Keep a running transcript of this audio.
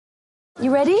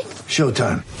You ready?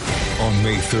 Showtime. On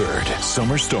May 3rd,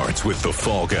 summer starts with The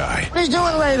Fall Guy. Let's do it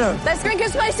later. Let's drink a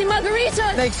spicy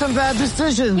margarita. Make some bad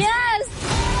decisions. Yes.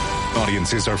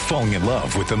 Audiences are falling in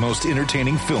love with the most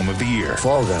entertaining film of the year.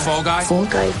 Fall Guy. Fall Guy? Fall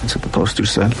Guy. That's what the poster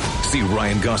said. See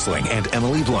Ryan Gosling and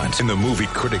Emily Blunt in the movie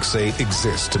critics say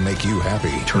exists to make you happy.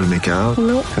 Trying to make it out?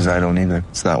 Nope. Because I don't either.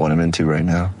 It's not what I'm into right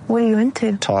now. What are you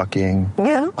into? Talking.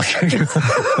 Yeah.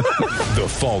 The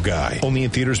Fall Guy. Only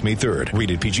in theaters May 3rd.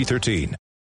 Rated PG-13.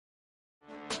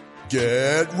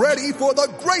 Get ready for the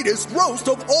greatest roast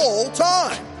of all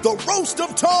time. The Roast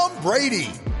of Tom Brady.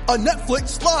 A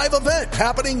Netflix live event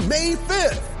happening May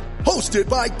 5th. Hosted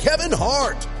by Kevin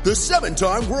Hart. The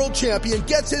 7-time world champion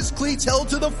gets his cleats held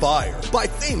to the fire by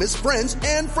famous friends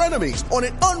and frenemies on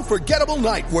an unforgettable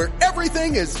night where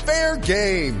everything is fair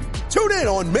game. Tune in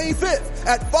on May 5th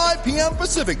at 5 p.m.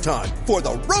 Pacific time for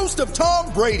the Roast of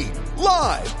Tom Brady.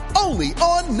 Live only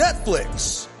on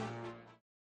Netflix.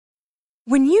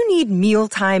 When you need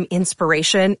mealtime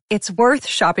inspiration, it's worth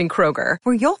shopping Kroger,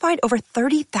 where you'll find over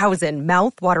 30,000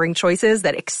 mouth-watering choices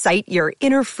that excite your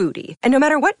inner foodie. And no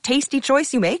matter what tasty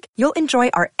choice you make, you'll enjoy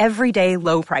our everyday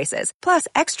low prices, plus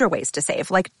extra ways to save,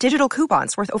 like digital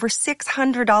coupons worth over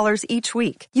 $600 each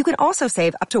week. You can also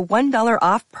save up to $1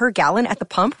 off per gallon at the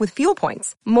pump with fuel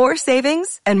points. More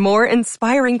savings and more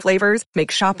inspiring flavors make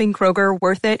shopping Kroger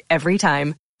worth it every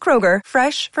time. Kroger,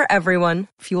 fresh for everyone.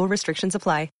 Fuel restrictions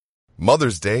apply.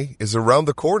 Mother's Day is around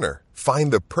the corner.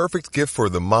 Find the perfect gift for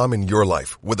the mom in your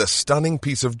life with a stunning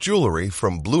piece of jewelry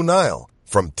from Blue Nile.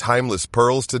 From timeless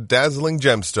pearls to dazzling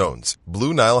gemstones,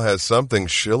 Blue Nile has something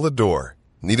she'll adore.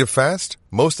 Need it fast?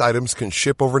 Most items can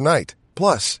ship overnight.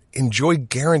 Plus, enjoy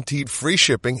guaranteed free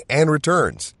shipping and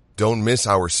returns. Don't miss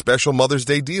our special Mother's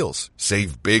Day deals.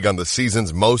 Save big on the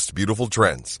season's most beautiful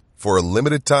trends. For a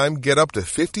limited time, get up to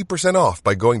 50% off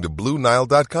by going to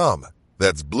BlueNile.com.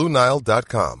 That's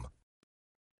BlueNile.com.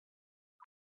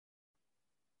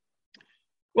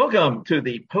 Welcome to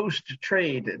the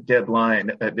post-trade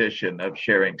deadline edition of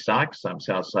Sharing Socks. I'm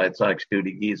Southside Sox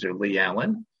duty geezer Lee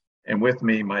Allen, and with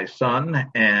me my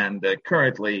son and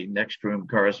currently Next Room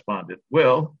correspondent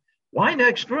Will. Why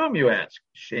Next Room, you ask?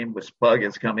 Shameless plug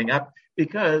is coming up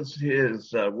because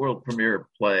his world premiere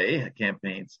play,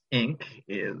 Campaigns Inc.,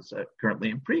 is currently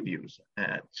in previews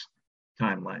at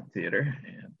Timeline Theater,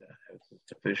 and it's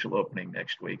its official opening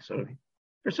next week. So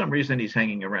for some reason, he's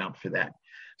hanging around for that.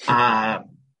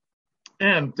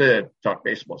 And talk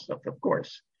baseball stuff, of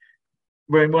course.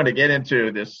 We want to get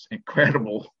into this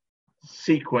incredible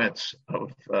sequence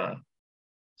of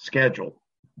schedule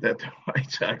that the White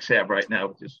Sox have right now,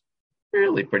 which is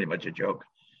really pretty much a joke,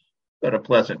 but a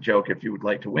pleasant joke if you would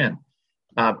like to win.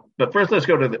 But first, let's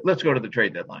go to the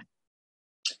trade deadline.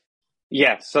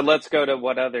 Yeah, so let's go to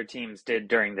what other teams did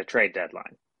during the trade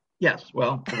deadline. Yes,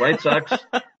 well, the White Sox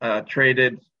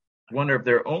traded one of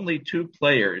their only two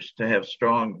players to have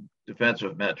strong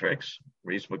defensive metrics,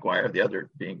 Reese McGuire, the other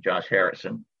being Josh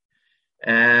Harrison,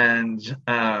 and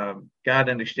got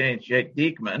in exchange Jake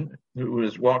Diekman, who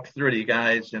has walked 30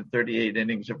 guys in 38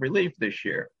 innings of relief this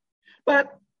year.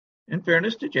 But in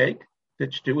fairness to Jake,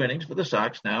 pitched 2 innings for the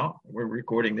Sox now. We're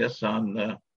recording this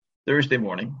on Thursday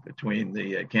morning between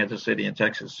the Kansas City and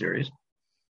Texas series.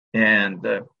 And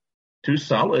 2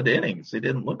 solid innings. He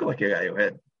didn't look like a guy who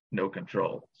had no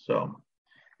control. So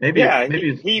maybe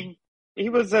he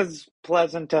was as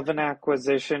pleasant of an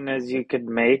acquisition as you could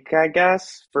make, I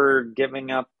guess, for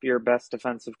giving up your best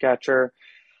defensive catcher.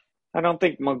 I don't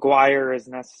think McGuire is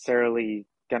necessarily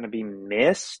going to be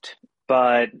missed,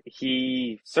 but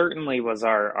he certainly was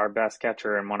our best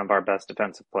catcher and one of our best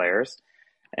defensive players.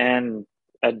 And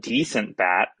a decent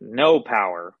bat, no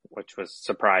power, which was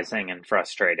surprising and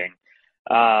frustrating.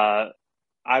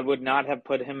 I would not have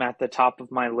put him at the top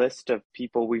of my list of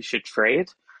people we should trade,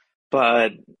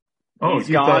 but he's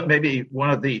you gone. Thought maybe one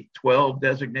of the 12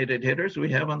 designated hitters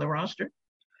we have on the roster?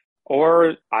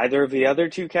 Or either of the other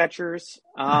 2 catchers.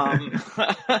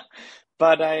 But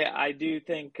I do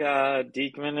think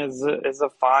Diekman is a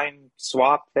fine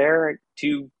swap there.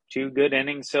 Two good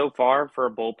innings so far for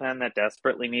a bullpen that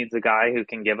desperately needs a guy who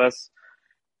can give us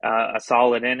a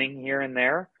solid inning here and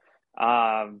there.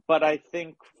 But I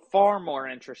think far more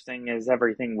interesting is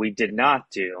everything we did not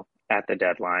do at the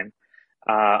deadline,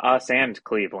 us and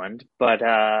Cleveland. But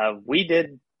we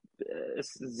did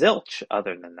zilch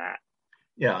other than that.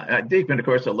 Yeah, Diekman, of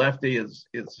course, a lefty is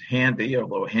handy,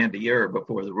 although handier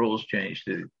before the rules changed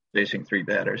to facing 3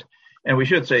 batters. And we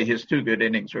should say his 2 good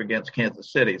innings were against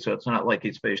Kansas City, so it's not like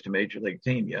he's faced a major league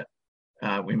team yet.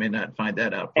 We may not find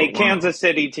that out. A Kansas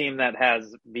City team that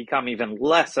has become even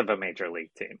less of a major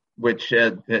league team. Which,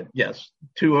 yes,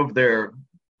 2 of their,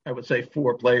 I would say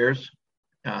 4 players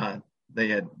they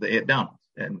had dumped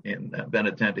in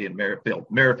Benintendi and Merrifield.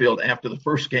 Merrifield, after the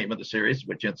first game of the series,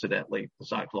 which incidentally the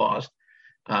Sox lost,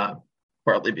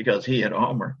 partly because he had a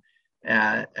homer,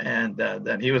 and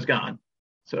then he was gone.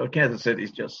 So Kansas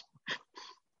City's just,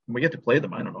 we get to play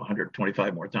them, I don't know,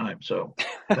 125 more times. So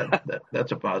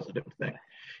that's a positive thing.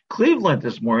 Cleveland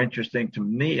is more interesting to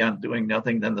me on doing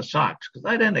nothing than the Sox, because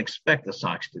I didn't expect the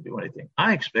Sox to do anything.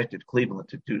 I expected Cleveland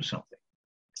to do something,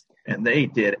 and they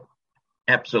did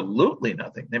absolutely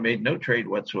nothing. They made no trade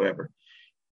whatsoever.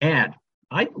 And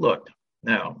I looked.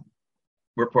 Now,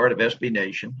 we're part of SB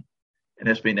Nation, and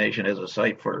SB Nation has a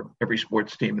site for every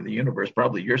sports team in the universe,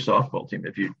 probably your softball team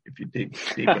if you dig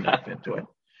deep enough into it.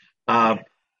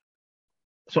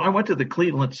 So I went to the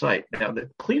Cleveland site. Now, the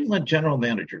Cleveland general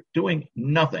manager doing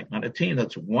nothing on a team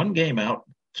that's one game out,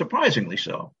 surprisingly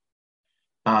so,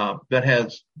 that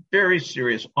has very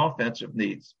serious offensive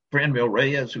needs. Franmil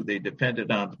Reyes, who they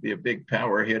depended on to be a big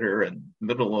power hitter and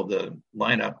middle of the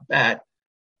lineup bat,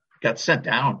 got sent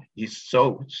down. He's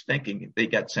so stinking, they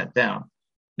got sent down.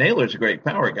 Naylor's a great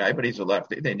power guy, but he's a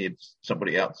lefty. They need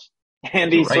somebody else.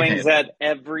 And he swings at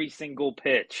every single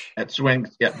pitch. At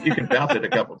swings, yeah, you can bounce it a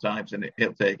couple times and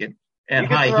he'll take it. And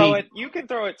you can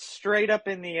throw it straight up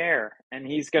in the air, and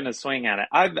he's going to swing at it.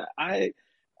 I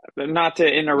not to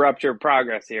interrupt your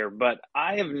progress here, but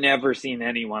I have never seen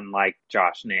anyone like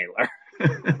Josh Naylor.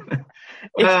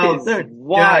 It's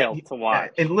wild to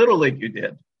watch. In Little League, you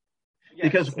did,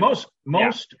 because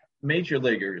most major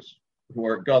leaguers who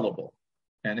are gullible,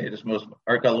 and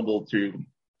are gullible to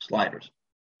sliders.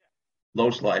 Low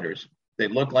sliders. They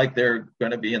look like they're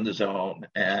going to be in the zone,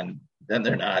 and then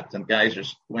they're not. And guys are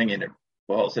swinging at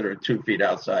balls that are 2 feet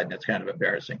outside, and it's kind of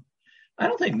embarrassing. I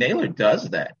don't think Naylor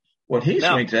does that. What he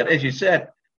swings at, as you said,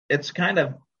 it's kind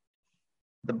of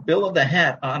the bill of the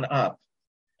hat on up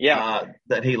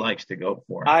that he likes to go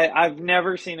for. I've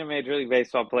never seen a Major League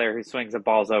Baseball player who swings at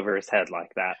balls over his head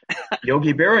like that.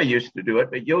 Yogi Berra used to do it,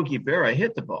 but Yogi Berra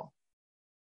hit the ball.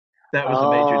 That was a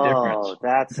major difference. Oh,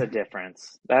 that's a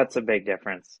difference. That's a big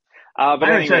difference. But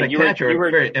I anyway, had a catcher,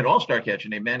 an all-star catcher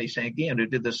named Manny Sanguillen, who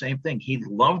did the same thing. He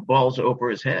loved balls over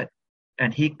his head,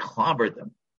 and he clobbered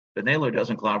them. But Naylor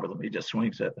doesn't clobber them. He just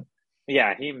swings at them.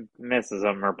 Yeah, he misses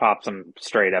them or pops them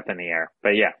straight up in the air.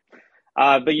 But yeah.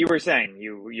 But you were saying,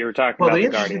 you were talking about the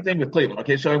interesting thing with Cleveland.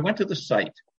 Okay, so I went to the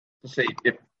site to see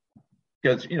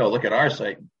because, look at our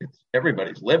site. It's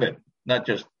everybody's livid, not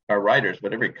just our writers,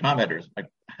 but every commenter's like,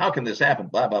 how can this happen?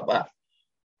 Blah, blah, blah.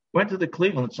 Went to the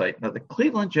Cleveland site. Now, the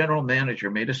Cleveland general manager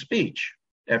made a speech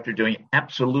after doing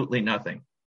absolutely nothing.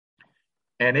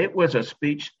 And it was a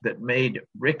speech that made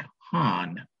Rick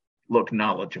Hahn look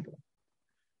knowledgeable.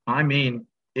 I mean,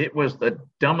 it was the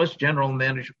dumbest general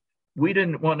manager. We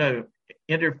didn't want to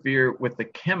interfere with the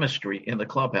chemistry in the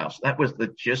clubhouse. That was the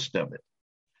gist of it.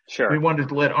 Sure. We wanted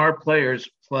to let our players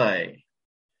play.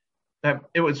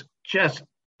 It was just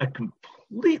a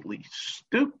completely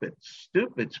stupid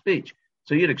speech.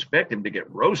 So you'd expect him to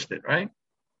get roasted, right?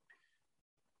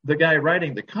 The guy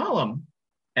writing the column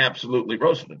absolutely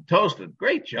roasted him, toasted.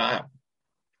 Great job.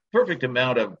 Perfect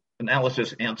amount of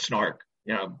analysis and snark,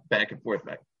 back and forth.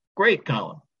 Great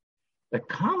column. The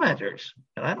commenters,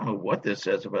 and I don't know what this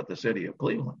says about the city of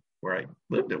Cleveland, where I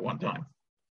lived at one time.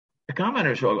 The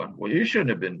commenters were going, well, you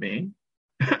shouldn't have been mean.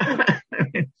 I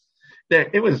mean,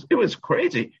 it was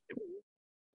crazy.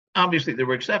 Obviously, there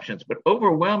were exceptions, but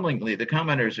overwhelmingly, the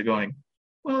commenters are going,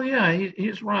 well, yeah,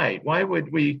 he's right. Why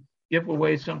would we give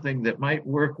away something that might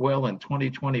work well in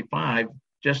 2025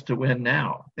 just to win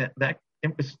now?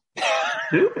 It was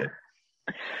stupid.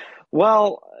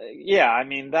 Well, yeah, I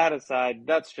mean, that aside,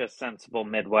 that's just sensible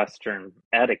Midwestern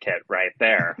etiquette right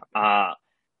there.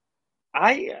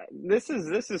 This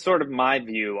is sort of my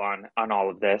view on all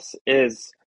of this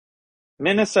is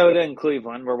Minnesota and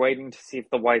Cleveland were waiting to see if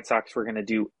the White Sox were going to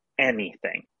do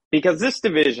anything, because this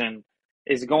division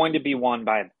is going to be won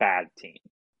by a bad team.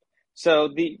 So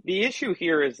the issue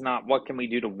here is not what can we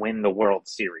do to win the World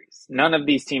Series. None of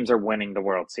these teams are winning the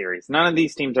World Series. None of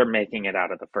these teams are making it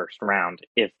out of the first round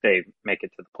if they make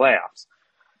it to the playoffs.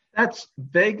 That's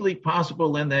vaguely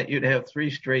possible in that you'd have 3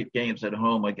 straight games at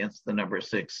home against the number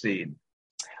 6 seed.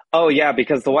 Oh, yeah,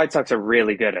 because the White Sox are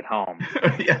really good at home.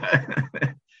 Yeah.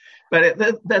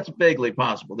 But that's vaguely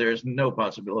possible. There is no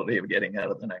possibility of getting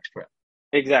out of the next round.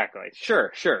 Exactly.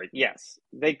 Sure. Yes.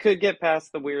 They could get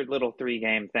past the weird little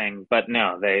 3-game thing, but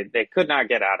no, they could not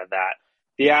get out of that.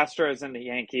 The Astros and the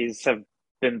Yankees have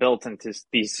been built into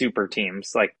these super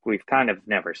teams like we've kind of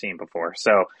never seen before.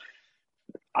 So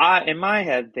in my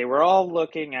head, they were all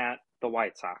looking at the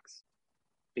White Sox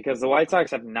because the White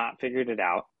Sox have not figured it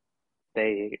out.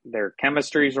 Their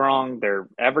chemistry's wrong.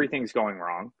 Everything's going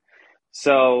wrong.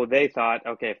 So they thought,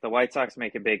 okay, if the White Sox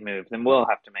make a big move, then we'll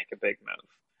have to make a big move.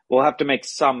 We'll have to make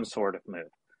some sort of move.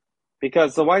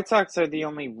 Because the White Sox are the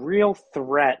only real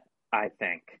threat, I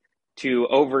think, to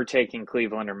overtaking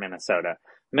Cleveland or Minnesota.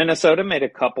 Minnesota made a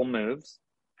couple moves,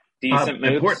 decent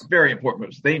moves. Very important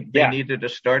moves. They needed a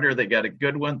starter. They got a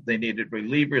good one. They needed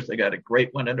relievers. They got a great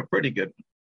one and a pretty good one.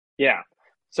 Yeah.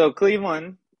 So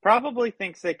Cleveland probably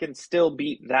thinks they can still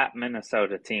beat that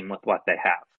Minnesota team with what they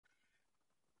have.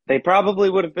 They probably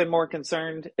would have been more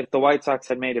concerned if the White Sox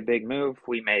had made a big move.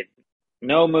 We made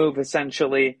no move,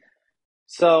 essentially.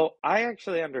 So I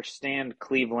actually understand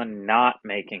Cleveland not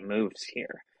making moves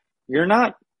here. You're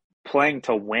not playing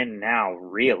to win now,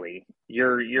 really.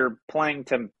 You're playing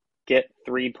to get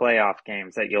 3 playoff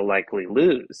games that you'll likely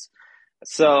lose.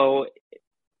 So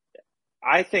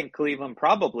I think Cleveland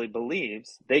probably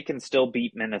believes they can still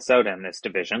beat Minnesota in this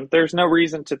division. There's no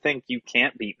reason to think you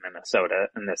can't beat Minnesota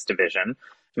in this division.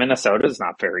 Minnesota's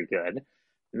not very good.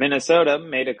 Minnesota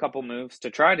made a couple moves to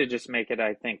try to just make it,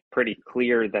 I think, pretty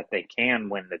clear that they can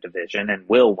win the division and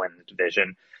will win the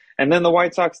division. And then the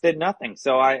White Sox did nothing.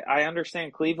 So I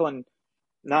understand Cleveland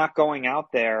not going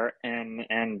out there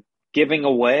and giving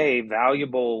away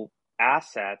valuable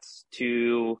assets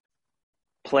to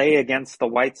play against the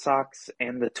White Sox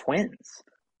and the Twins.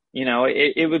 You know,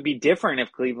 it would be different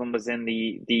if Cleveland was in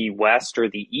the West or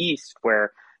the East,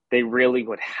 where they really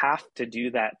would have to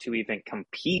do that to even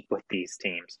compete with these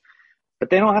teams. But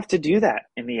they don't have to do that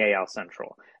in the AL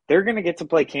Central. They're going to get to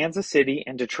play Kansas City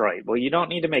and Detroit. Well, you don't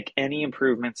need to make any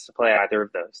improvements to play either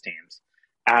of those teams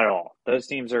at all. Those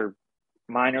teams are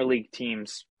minor league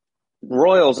teams.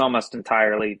 Royals almost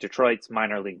entirely. Detroit's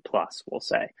minor league plus, we'll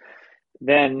say.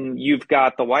 Then you've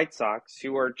got the White Sox,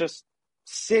 who are just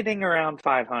sitting around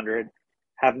 500,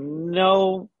 have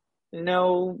no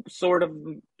sort of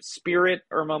spirit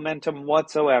or momentum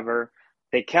whatsoever.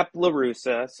 They kept La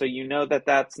Russa, so you know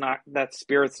that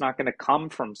spirit's not going to come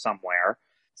from somewhere.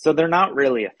 So they're not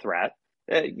really a threat.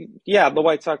 The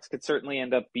White Sox could certainly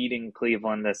end up beating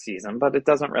Cleveland this season, but it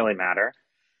doesn't really matter.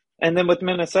 And then with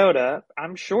Minnesota,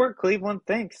 I'm sure Cleveland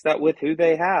thinks that with who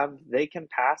they have, they can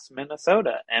pass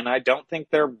Minnesota. And I don't think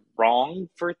they're wrong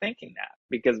for thinking that,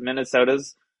 because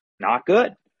Minnesota's not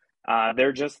good.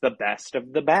 They're just the best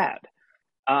of the bad.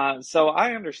 So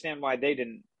I understand why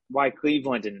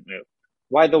Cleveland didn't move,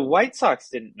 why the White Sox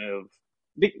didn't move,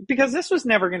 because this was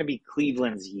never going to be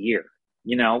Cleveland's year.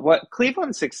 You know, what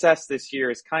Cleveland's success this year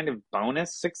is kind of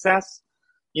bonus success.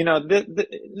 You know,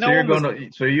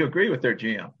 so you agree with their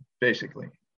GM, basically.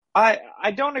 I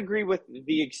don't agree with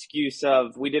the excuse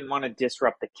of we didn't want to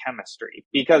disrupt the chemistry,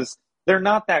 because they're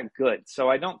not that good. So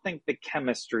I don't think the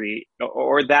chemistry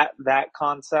or that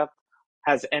concept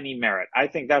has any merit. I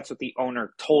think that's what the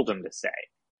owner told him to say.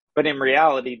 But in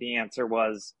reality, the answer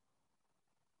was,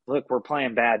 look, we're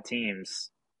playing bad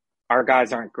teams. Our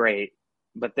guys aren't great,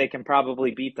 but they can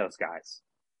probably beat those guys.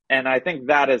 And I think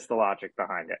that is the logic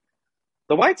behind it.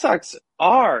 The White Sox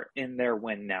are in their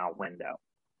win now window.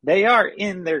 They are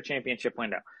in their championship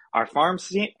window. Our farm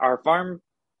system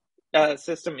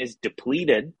is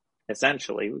depleted,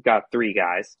 essentially. We've got 3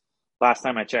 guys. Last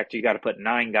time I checked, you got to put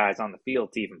 9 guys on the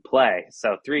field to even play.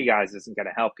 So 3 guys isn't going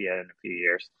to help you in a few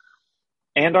years.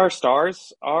 And our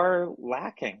stars are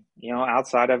lacking, you know,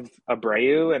 outside of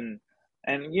Abreu and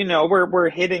you know,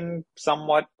 we're hitting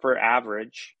somewhat for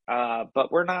average,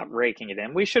 but we're not raking it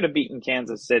in. We should have beaten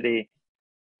Kansas City,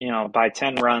 you know, by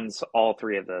 10 runs all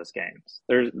 3 of those games.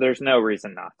 There's no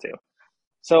reason not to.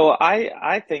 So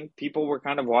I think people were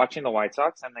kind of watching the White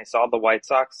Sox, and they saw the White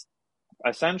Sox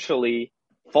essentially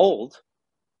fold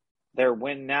their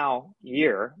win now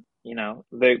year. You know,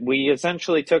 we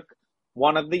essentially took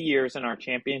one of the years in our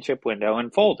championship window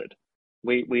and folded.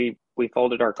 We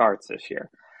folded our cards this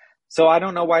year. So I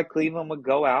don't know why Cleveland would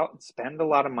go out and spend a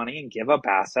lot of money and give up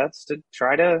assets to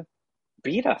try to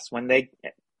beat us when they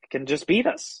can just beat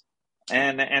us.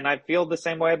 And I feel the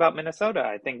same way about Minnesota.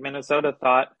 I think Minnesota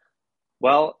thought,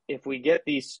 well, if we get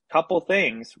these couple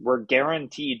things, we're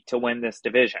guaranteed to win this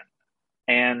division.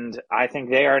 And I think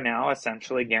they are now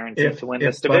essentially guaranteed to win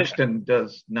this division. Buxton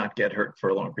does not get hurt for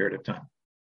a long period of time.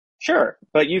 Sure,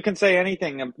 but you can say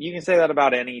anything. You can say that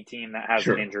about any team that has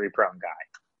an injury-prone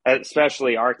guy,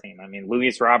 especially our team. I mean,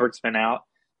 Luis Roberts been out.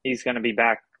 He's going to be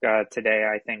back today,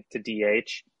 I think, to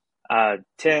DH.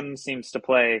 Tim seems to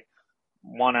play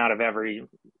 1 out of every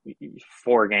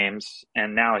 4 games,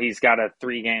 and now he's got a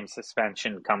 3-game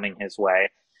suspension coming his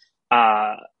way.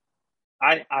 I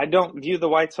don't view the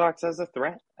White Sox as a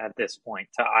threat at this point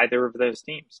to either of those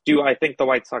teams. Do I think the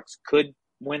White Sox could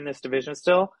win this division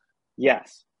still?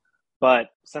 Yes.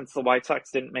 But since the White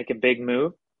Sox didn't make a big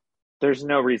move, there's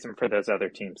no reason for those other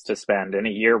teams to spend in a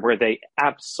year where they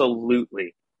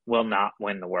absolutely will not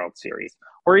win the World Series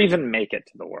or even make it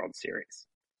to the World Series.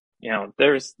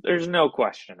 There's no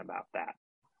question about that.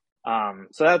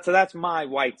 So that's my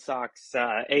White Sox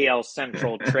AL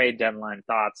Central trade deadline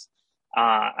thoughts.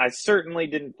 I certainly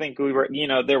didn't think we were,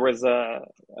 there was a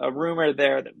rumor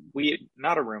there that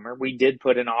not a rumor, we did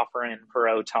put an offer in for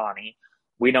Ohtani.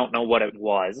 We don't know what it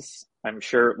was. I'm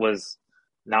sure it was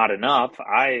not enough.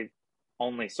 I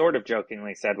only sort of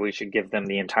jokingly said we should give them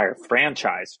the entire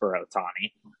franchise for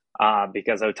Ohtani,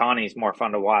 because Ohtani is more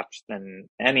fun to watch than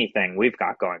anything we've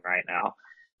got going right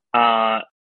now.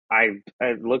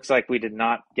 It looks like we did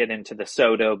not get into the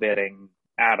Soto bidding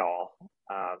at all.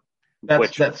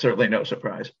 That's certainly no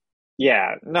surprise.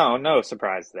 Yeah, no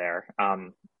surprise there.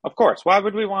 Of course, why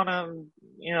would we want a,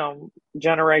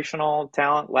 generational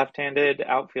talent, left-handed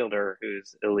outfielder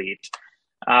who's elite?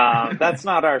 That's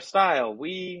not our style.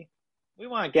 We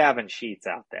want Gavin Sheets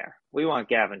out there.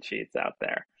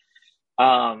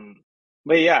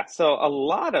 But yeah, so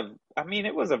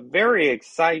it was a very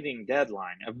exciting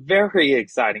deadline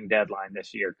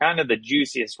this year, kind of the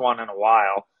juiciest one in a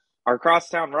while. Our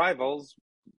crosstown rivals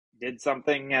did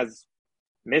something as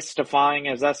mystifying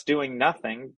as us doing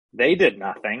nothing. They did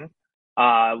nothing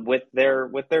with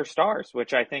their stars,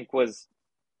 which I think was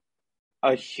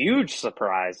a huge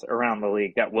surprise around the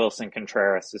league that Wilson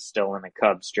Contreras is still in a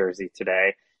Cubs jersey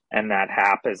today, and that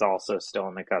Happ is also still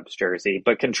in the Cubs jersey.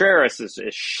 But Contreras is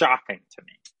shocking to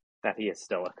me that he is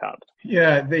still a Cub.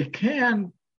 Yeah, they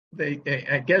can.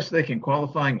 I guess they can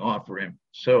qualifying offer him,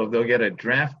 so they'll get a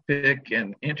draft pick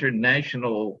and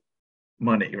international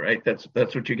money, right? That's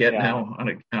what you get now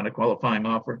on a qualifying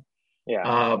offer.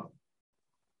 Yeah.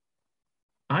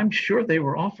 I'm sure they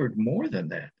were offered more than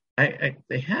that.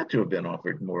 They had to have been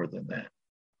offered more than that.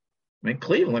 I mean,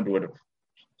 Cleveland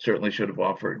certainly should have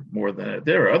offered more than that.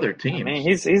 There are other teams. I mean,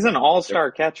 he's an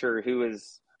all-star catcher who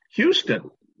is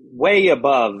Houston, way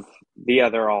above the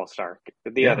other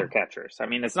other catchers. I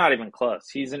mean, it's not even close.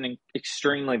 He's an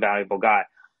extremely valuable guy.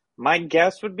 My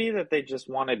guess would be that they just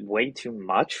wanted way too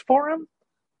much for him.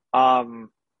 And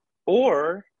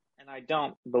I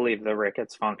don't believe the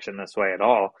Ricketts function this way at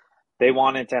all, they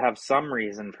wanted to have some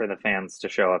reason for the fans to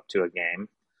show up to a game,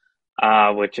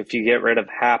 which if you get rid of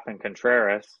Happ and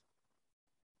Contreras,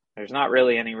 there's not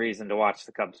really any reason to watch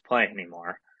the Cubs play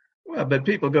anymore. Well, but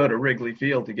people go to Wrigley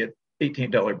Field to get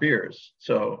 $18 beers.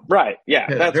 So right, yeah,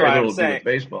 that's why I'm saying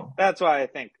baseball. That's why I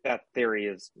think that theory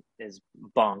is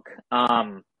bunk.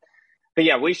 But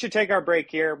yeah, we should take our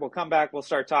break here. We'll come back. We'll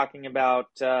start talking about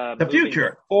the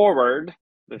future forward.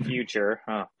 The future,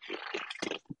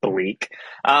 bleak.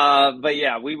 But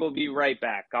yeah, we will be right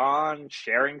back on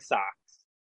Sharing Socks.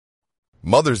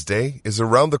 Mother's Day is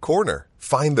around the corner.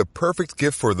 Find the perfect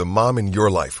gift for the mom in your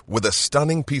life with a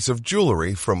stunning piece of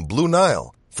jewelry from Blue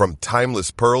Nile. From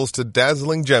timeless pearls to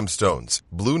dazzling gemstones,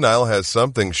 Blue Nile has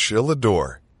something she'll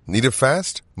adore. Need it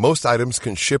fast? Most items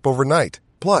can ship overnight.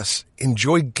 Plus,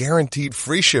 enjoy guaranteed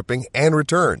free shipping and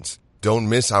returns. Don't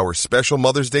miss our special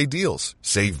Mother's Day deals.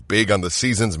 Save big on the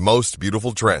season's most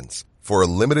beautiful trends. For a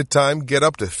limited time, get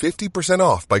up to 50%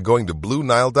 off by going to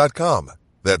BlueNile.com.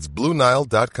 That's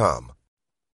BlueNile.com.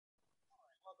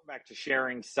 Welcome back to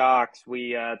Sharing Socks.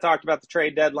 We talked about the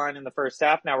trade deadline in the first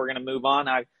half. Now we're going to move on.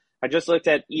 I just looked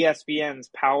at ESPN's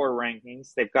power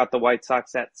rankings. They've got the White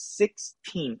Sox at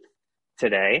 16th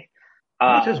today.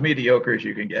 That's as mediocre as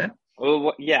you can get.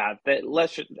 Well, yeah,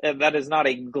 that is not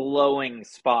a glowing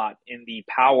spot in the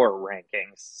power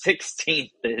rankings.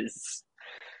 16th is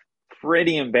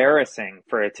pretty embarrassing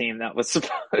for a team that was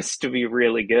supposed to be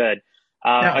really good.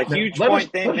 Now, a huge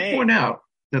point they made. Let's point out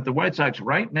that the White Sox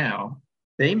right now,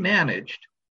 they managed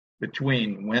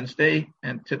between Tuesday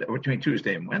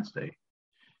and Wednesday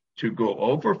to go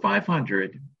over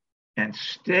 500 and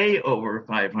stay over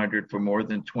 500 for more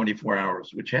than 24 hours,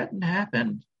 which hadn't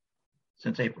happened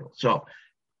since April. So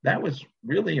that was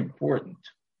really important.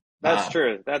 That's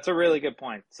true. That's a really good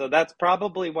point. So that's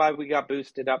probably why we got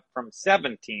boosted up from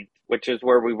 17th, which is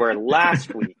where we were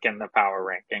last week in the power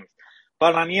rankings.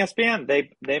 But on ESPN,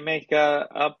 they make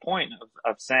a point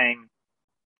of saying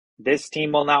this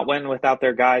team will not win without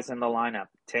their guys in the lineup.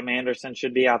 Tim Anderson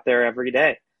should be out there every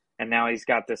day. And now he's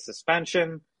got the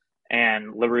suspension,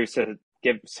 and La Russa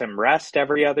gives him rest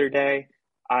every other day.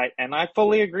 I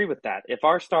fully agree with that. If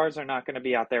our stars are not going to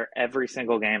be out there every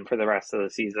single game for the rest of the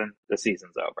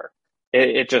season's over.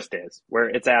 It just is.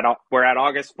 We're at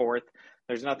August 4th.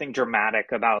 There's nothing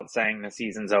dramatic about saying the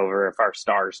season's over if our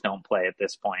stars don't play at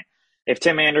this point. If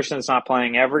Tim Anderson's not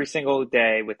playing every single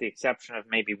day, with the exception of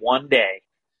maybe one day,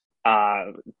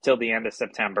 till the end of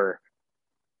September.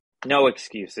 No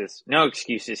excuses. No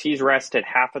excuses. He's rested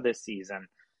half of this season.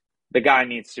 The guy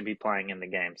needs to be playing in the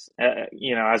games.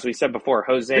 As we said before,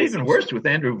 Jose. It's even worse with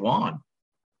Andrew Vaughn.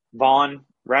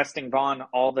 Resting Vaughn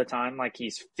all the time like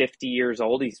he's 50 years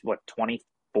old. He's,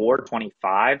 24,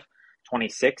 25,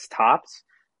 26 tops,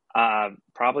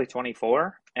 probably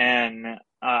 24. And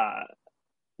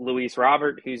Luis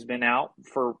Robert, who's been out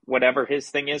for whatever his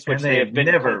thing is, which they have been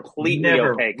completely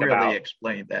opaque really about.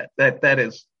 Explained that. That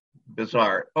is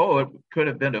bizarre. Oh, it could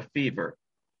have been a fever.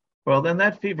 Well, then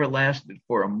that fever lasted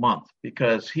for a month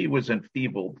because he was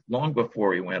enfeebled long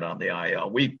before he went on the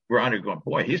IL. We were on it going,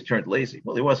 boy, he's turned lazy.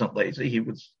 Well, he wasn't lazy. He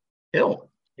was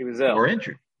ill. He was ill. Or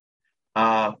injured.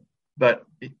 But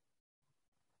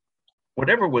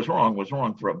whatever was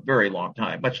wrong for a very long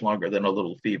time, much longer than a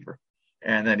little fever.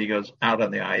 And then he goes out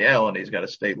on the IL and he's got to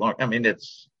stay long. I mean,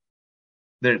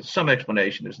 there's some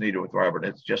explanation is needed with Robert.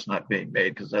 It's just not being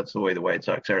made because that's the way the White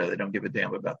Sox are. They don't give a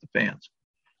damn about the fans.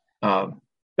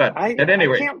 But at any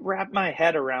rate, I can't wrap my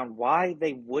head around why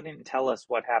they wouldn't tell us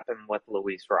what happened with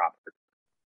Luis Robert.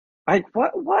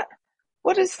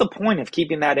 What is the point of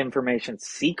keeping that information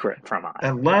secret from us?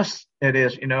 Unless it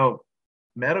is,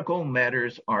 medical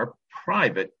matters are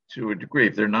private to a degree.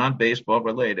 If they're non-baseball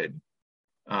related,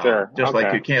 sure. Just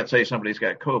like you can't say somebody's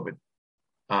got COVID,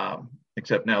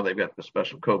 except now they've got the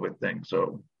special COVID thing,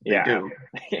 so they do.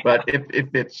 But if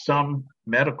it's some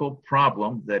medical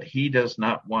problem that he does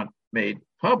not want made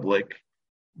public,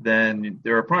 then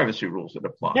there are privacy rules that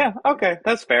apply. Yeah, okay,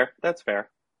 that's fair.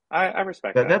 I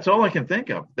respect that. That's all I can think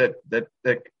of that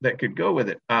could go with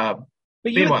it. But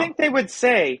you would think they would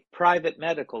say private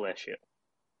medical issue.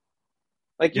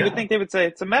 Like you would think they would say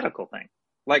it's a medical thing.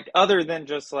 Like other than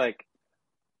just like,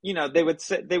 they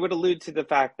would allude to the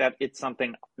fact that it's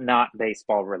something not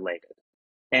baseball related.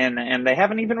 And they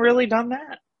haven't even really done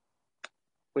that.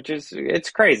 Which is, it's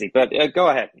crazy, but go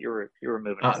ahead. You were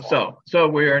moving on. So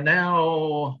we are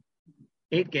now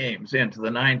 8 games into the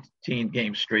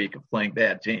 19-game streak of playing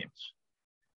bad teams.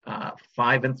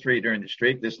 5-3 during the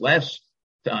streak. This last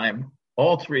time,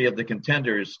 all 3 of the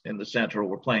contenders in the Central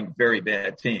were playing very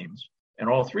bad teams, and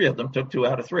all 3 of them took 2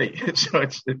 out of 3. So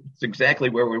it's exactly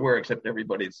where we were, except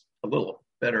everybody's a little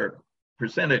better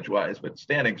percentage-wise, but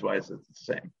standings-wise, it's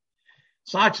the same.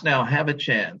 Sox now have a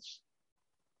chance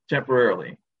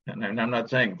temporarily, and I'm not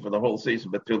saying for the whole season,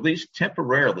 but to at least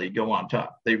temporarily go on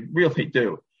top. They really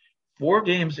do. 4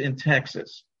 games in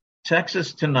Texas.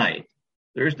 Texas tonight,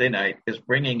 Thursday night, is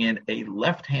bringing in a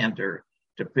left-hander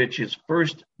to pitch his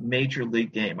first major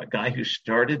league game, a guy who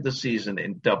started the season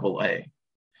in Double-A.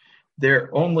 Their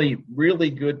only really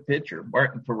good pitcher,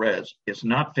 Martin Perez, is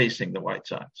not facing the White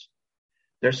Sox.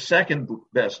 Their second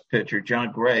best pitcher,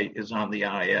 John Gray, is on the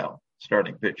IL,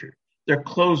 starting pitcher. Their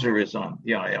closer is on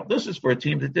the IL. This is for a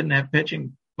team that didn't have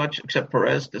pitching much except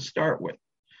Perez to start with.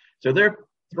 So they're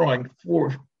throwing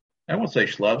 4, I won't say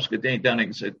schlubs, because Dane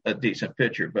Dunning's a decent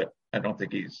pitcher, but I don't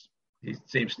think he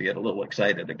seems to get a little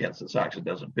excited against the Sox. It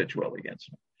doesn't pitch well against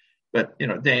him. But,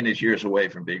 Dane is years away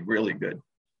from being really good.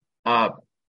 But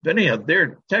anyhow,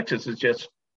 Texas is just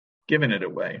giving it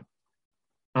away.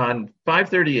 On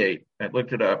 538, I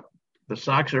looked it up, the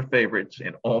Sox are favorites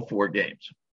in all 4 games.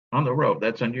 On the road,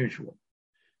 that's unusual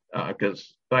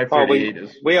because 538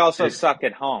 is. We also suck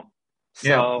at home.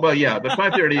 So. Yeah, but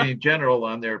 538 in general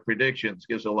on their predictions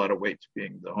gives a lot of weight to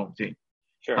being the home team.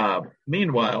 Sure.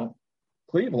 Meanwhile,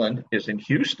 Cleveland is in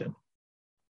Houston,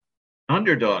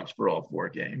 underdogs for all 4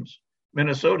 games.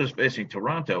 Minnesota's facing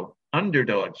Toronto,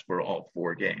 underdogs for all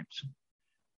 4 games.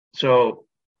 So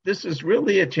this is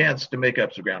really a chance to make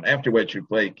up some ground. After which you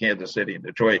play Kansas City and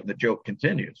Detroit, and the joke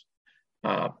continues.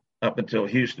 Up until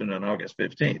Houston on August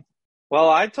 15th. Well,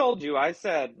 I told you, I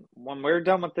said, when we're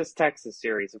done with this Texas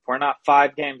series, if we're not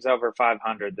 5 games over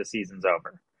 500, the season's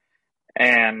over.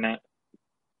 And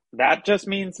that just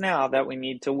means now that we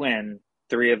need to win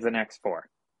 3 of the next 4.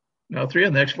 No, 3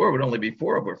 of the next 4 would only be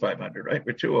 4 over 500, right?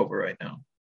 We're 2 over right now.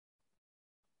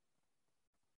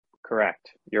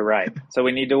 Correct. You're right. So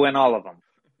we need to win all of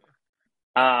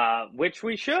them, which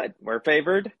we should. We're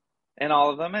favored in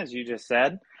all of them, as you just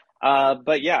said.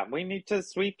 But yeah, we need to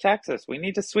sweep Texas. We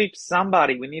need to sweep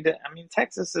somebody.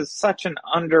 Texas is such an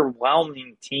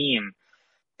underwhelming team.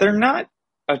 They're not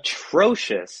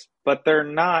atrocious, but they're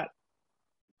not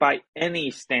by any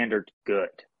standard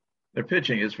good. Their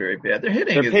pitching is very bad.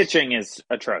 Their pitching is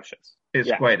atrocious.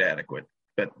 It's quite adequate,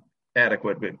 but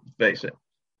face it.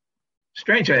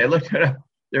 Strangely, I looked it up.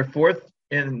 They're 4th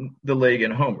in the league in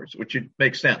homers, which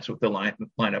makes sense with the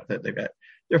lineup that they've got.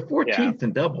 They're 14th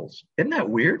in doubles. Isn't that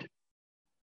weird?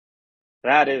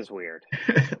 That is weird.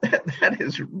 that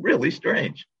is really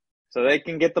strange. So they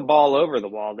can get the ball over the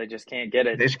wall. They just can't get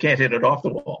it. They just can't hit it off the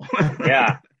wall.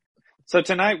 Yeah. So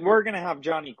tonight we're going to have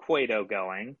Johnny Cueto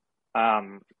going,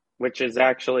 which is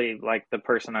actually like the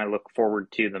person I look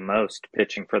forward to the most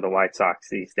pitching for the White Sox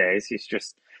these days. He's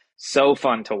just so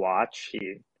fun to watch.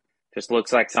 He just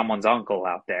looks like someone's uncle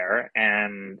out there,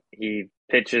 and he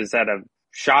pitches at a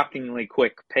shockingly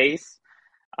quick pace.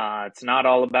 It's not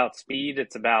all about speed.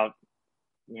 It's about,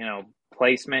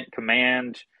 placement,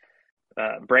 command,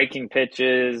 breaking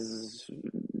pitches,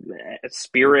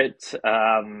 spirit.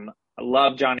 I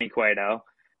love Johnny Cueto.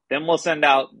 Then we'll send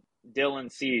out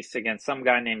Dylan Cease against some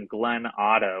guy named Glenn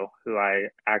Otto, who I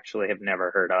actually have never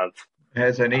heard of.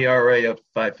 Has an ERA of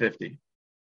 5.50.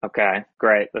 Okay,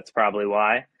 great. That's probably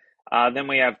why. Then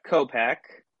we have Kopech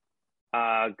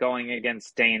going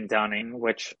against Dane Dunning,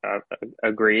 which,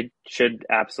 agreed, should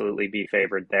absolutely be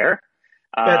favored there.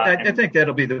 But I think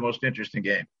that'll be the most interesting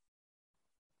game.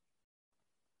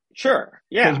 Sure,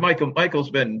 yeah. Because Michael's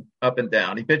been up and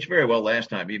down. He pitched very well last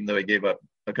time, even though he gave up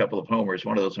a couple of homers.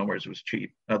 One of those homers was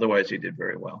cheap. Otherwise, he did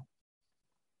very well.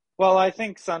 Well, I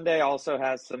think Sunday also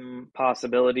has some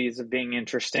possibilities of being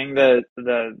interesting.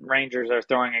 The Rangers are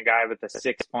throwing a guy with a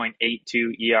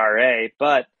 6.82 ERA,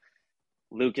 but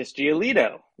Lucas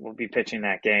Giolito will be pitching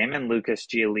that game, and Lucas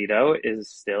Giolito is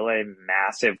still a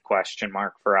massive question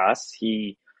mark for us.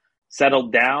 He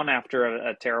settled down after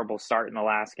a terrible start in the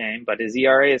last game, but his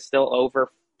ERA is still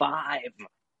over 5,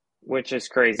 which is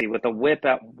crazy, with a whip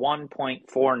at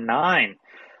 1.49.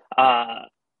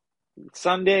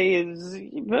 Sunday is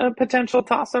a potential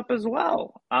toss-up as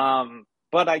well.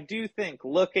 But I do think,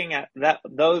 looking at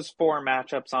those 4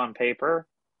 matchups on paper,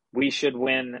 we should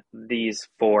win these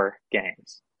 4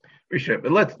 games. We should,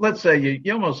 but let's say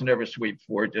you almost never sweep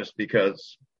 4 just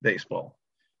because baseball.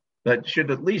 That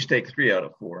should at least take 3 out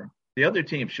of 4. The other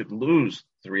team should lose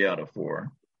 3 out of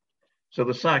 4. So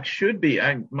the Sox should be,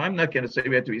 I'm not going to say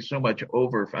we have to be so much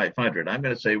over 500. I'm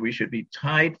going to say we should be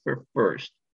tied for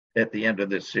first at the end of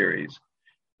this series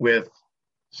with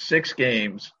 7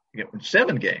 games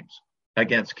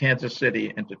against Kansas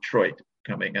City and Detroit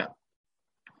coming up.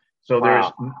 So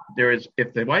there is,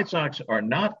 if the White Sox are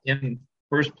not in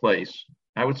first place,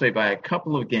 I would say by a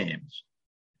couple of games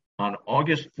on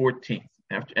August 14th,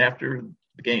 after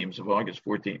the games of August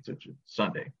 14th, which is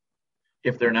Sunday.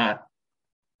 If they're not,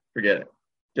 forget it.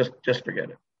 Just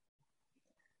forget it.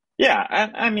 Yeah,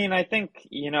 I mean, I think,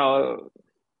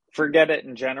 forget it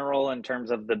in general in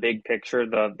terms of the big picture,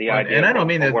 the idea. And I don't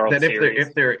mean that Series.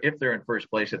 if they're in first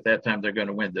place at that time, they're going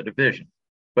to win the division.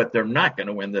 But they're not going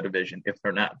to win the division if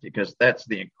they're not, because that's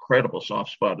the incredible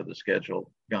soft spot of the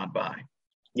schedule gone by.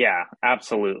 Yeah,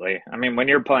 absolutely. I mean, when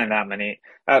you're playing that many,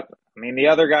 the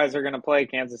other guys are going to play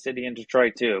Kansas City and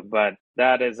Detroit too, but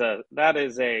that is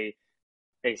a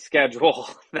schedule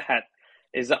that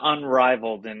is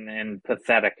unrivaled in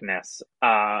patheticness,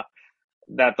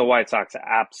 that the White Sox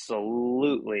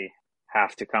absolutely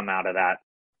have to come out of that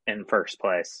in first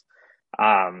place.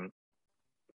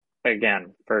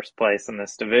 Again, first place in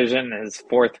this division is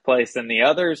 4th place in the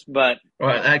others, but... Well,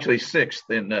 actually 6th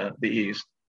in the East.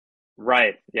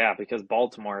 Right, yeah, because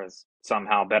Baltimore is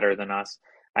somehow better than us.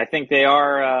 I think they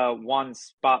are 1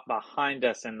 spot behind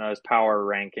us in those power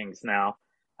rankings now,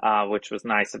 which was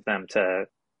nice of them to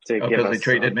give us... Because they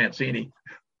traded Mancini.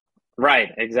 Right,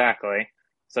 exactly.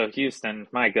 So Houston,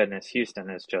 my goodness,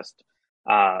 Houston is just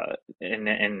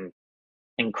in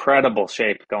incredible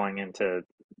shape going into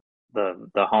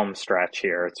the home stretch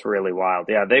here. It's really wild.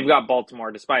 Yeah, they've got Baltimore,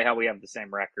 despite how we have the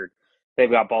same record. They've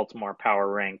got Baltimore power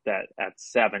ranked at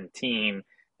 17,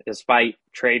 despite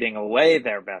trading away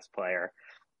their best player.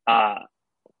 I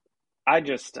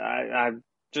just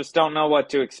don't know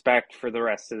what to expect for the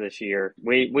rest of this year.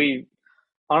 We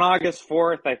on August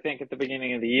 4th, I think at the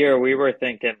beginning of the year, we were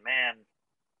thinking, man,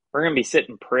 we're going to be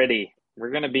sitting pretty.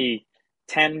 We're going to be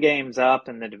 10 games up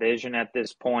in the division at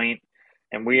this point,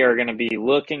 and we are going to be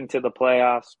looking to the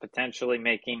playoffs, potentially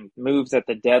making moves at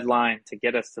the deadline to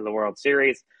get us to the World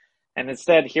Series. And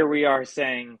instead, here we are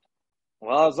saying,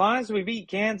 well, as long as we beat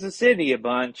Kansas City a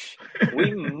bunch,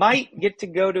 we might get to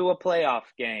go to a playoff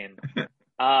game.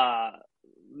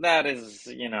 That is,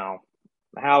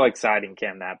 how exciting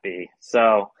can that be?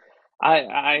 So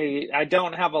I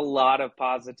don't have a lot of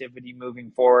positivity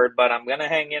moving forward, but I'm going to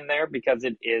hang in there because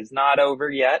it is not over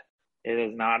yet. It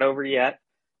is not over yet.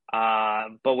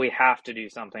 But we have to do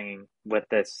something with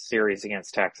this series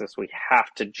against Texas. We have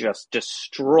to just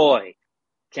destroy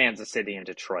Kansas City and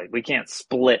Detroit. We can't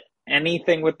split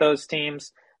anything with those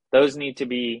teams. Those need to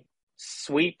be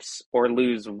sweeps or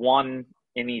lose 1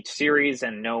 in each series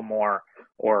and no more,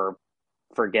 or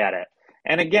forget it.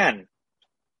 And again,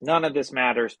 None of this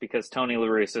matters because Tony La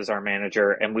Russa is our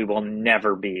manager, and we will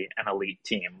never be an elite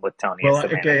team with Tony as the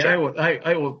manager.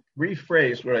 I will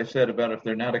rephrase what I said about if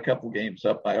they're not a couple games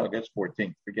up by August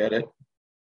 14th. Forget it.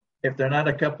 If they're not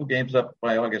a couple games up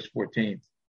by August 14th,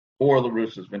 or La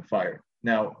Russa's been fired.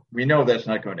 Now, we know that's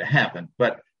not going to happen,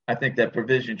 but I think that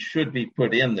provision should be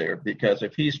put in there because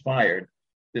if he's fired,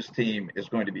 this team is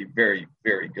going to be very,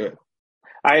 very good.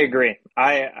 I agree.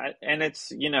 And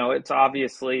it's, it's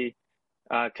obviously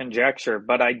conjecture,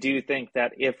 but I do think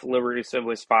that if La Russa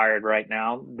was fired right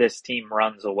now, this team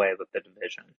runs away with the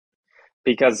division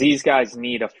because these guys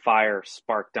need a fire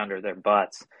sparked under their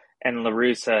butts. And La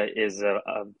Russa is a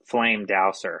flame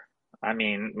douser. I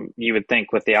mean, you would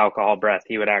think with the alcohol breath,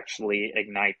 he would actually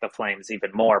ignite the flames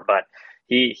even more, but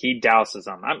he douses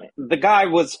them. I mean, the guy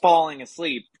was falling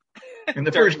asleep in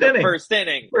the first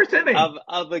inning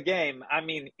of the game. I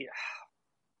mean,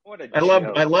 what a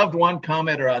I loved one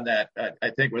commenter on that.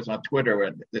 I think it was on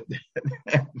Twitter,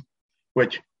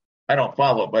 which I don't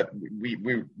follow, but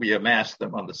we amassed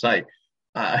them on the site.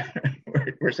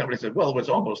 Where somebody said, well, it was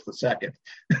almost the second.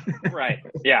 Right.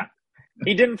 Yeah.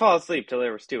 He didn't fall asleep till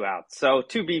there was 2 outs. So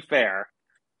to be fair,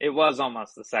 it was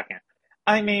almost the second.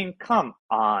 I mean, come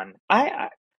on.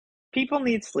 People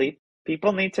need sleep.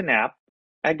 People need to nap.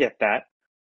 I get that.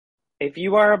 If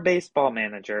you are a baseball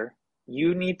manager,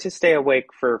 you need to stay awake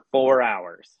for 4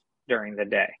 hours during the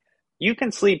day. You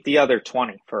can sleep the other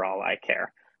 20 for all I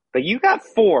care. But you got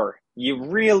 4 you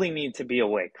really need to be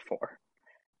awake for.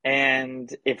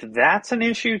 And if that's an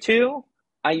issue too,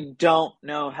 I don't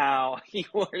know how you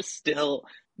are still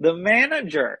the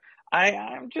manager.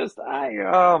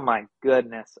 Oh my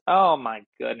goodness.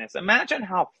 Imagine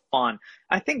how fun.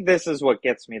 I think this is what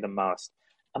gets me the most.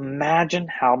 Imagine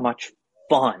how much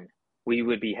fun we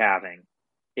would be having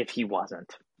if he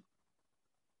wasn't.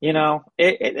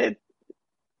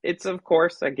 It's of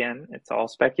course, again, it's all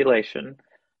speculation,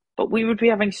 but we would be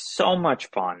having so much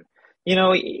fun.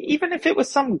 Even if it was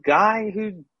some guy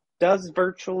who does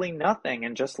virtually nothing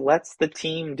and just lets the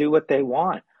team do what they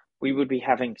want, we would be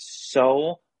having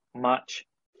so much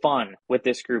fun with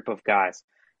this group of guys.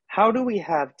 How do we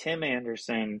have Tim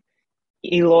Anderson,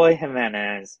 Eloy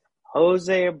Jimenez,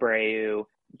 Jose Abreu,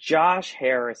 Josh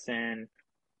Harrison,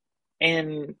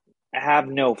 and have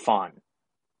no fun?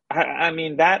 I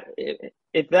mean,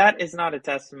 if that is not a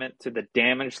testament to the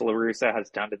damage La Russa has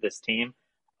done to this team,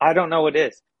 I don't know what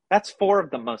is. That's 4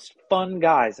 of the most fun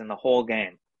guys in the whole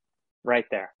game right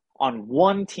there on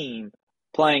one team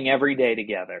playing every day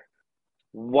together.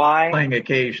 Why? Playing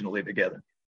occasionally together.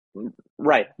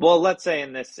 Right. Well, let's say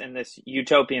in this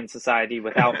utopian society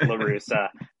without La Russa,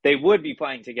 they would be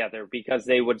playing together because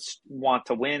they would want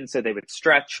to win, so they would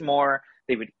stretch more,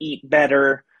 they would eat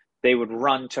better, they would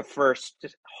run to first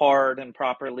hard and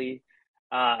properly.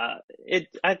 I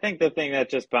think the thing that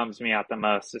just bums me out the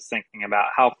most is thinking about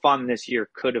how fun this year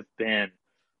could have been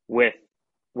with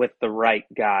the right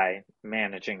guy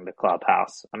managing the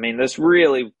clubhouse. I mean, this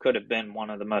really could have been one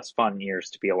of the most fun years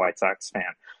to be a White Sox fan.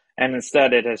 And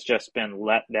instead it has just been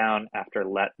letdown after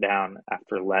letdown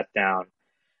after letdown.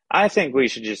 I think we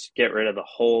should just get rid of the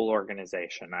whole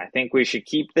organization. I think we should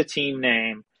keep the team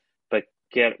name, but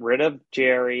get rid of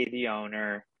Jerry, the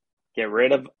owner. Get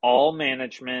rid of all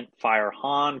management, fire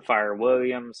Hahn, fire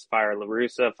Williams, fire La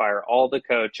Russa, fire all the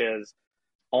coaches.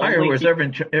 Fire whoever's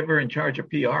ever in charge of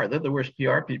PR. They're the worst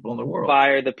PR people in the world.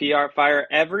 Fire the PR, fire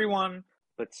everyone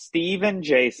but Steve and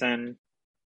Jason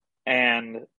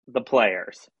and the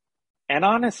players. And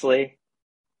honestly,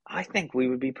 I think we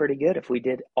would be pretty good if we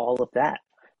did all of that.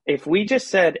 If we just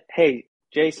said, hey,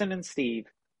 Jason and Steve,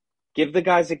 give the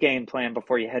guys a game plan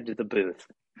before you head to the booth.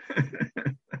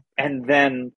 And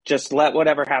then just let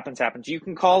whatever happens. You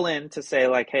can call in to say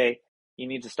like, hey, you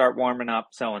need to start warming up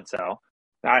so-and-so.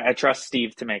 I trust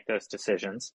Steve to make those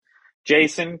decisions.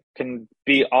 Jason can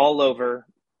be all over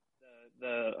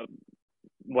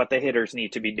what the hitters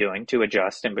need to be doing to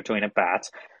adjust in between at bats.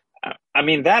 I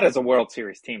mean, that is a World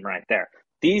Series team right there.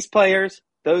 These players,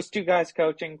 those 2 guys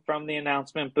coaching from the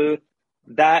announcement booth,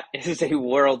 that is a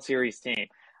World Series team.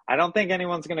 I don't think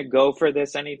anyone's going to go for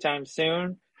this anytime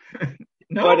soon.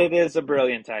 No. But it is a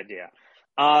brilliant idea.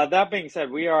 That being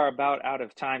said, we are about out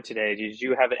of time today. Did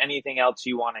you have anything else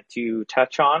you wanted to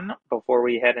touch on before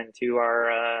we head into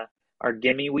our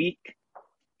gimme week?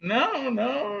 No.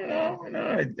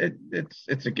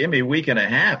 It's a gimme week and a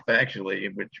half, actually,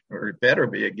 or it better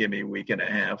be a gimme week and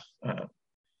a half.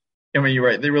 I mean, you're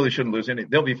right. They really shouldn't lose any.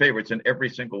 They'll be favorites in every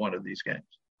single one of these games.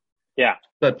 Yeah.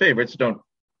 But favorites don't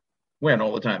win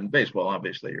all the time in baseball,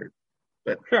 obviously.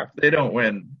 But sure. If they don't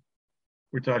win,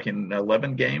 we're talking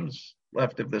 11 games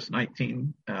left of this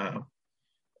 19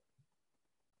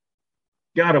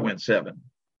 Gotta win 7.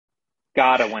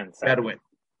 Gotta win 7. Gotta win.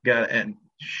 And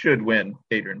should win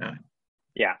 8 or 9.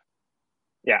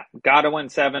 Yeah. Gotta win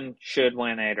 7. Should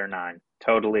win 8 or 9.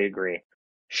 Totally agree.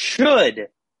 Should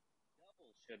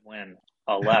win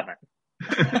 11.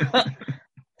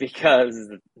 Because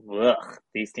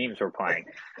these teams were playing.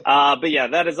 But yeah,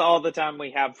 that is all the time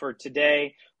we have for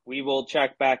today. We will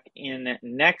check back in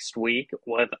next week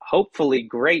with hopefully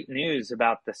great news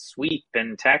about the sweep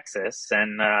in Texas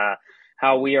and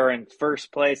how we are in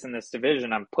first place in this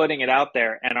division. I'm putting it out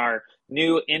there, and our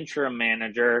new interim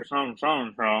manager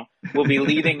will be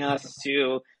leading us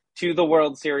to the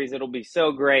World Series. It'll be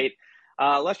so great.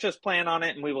 Let's just plan on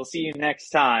it, and we will see you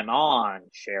next time on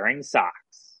Sharing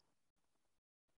Socks.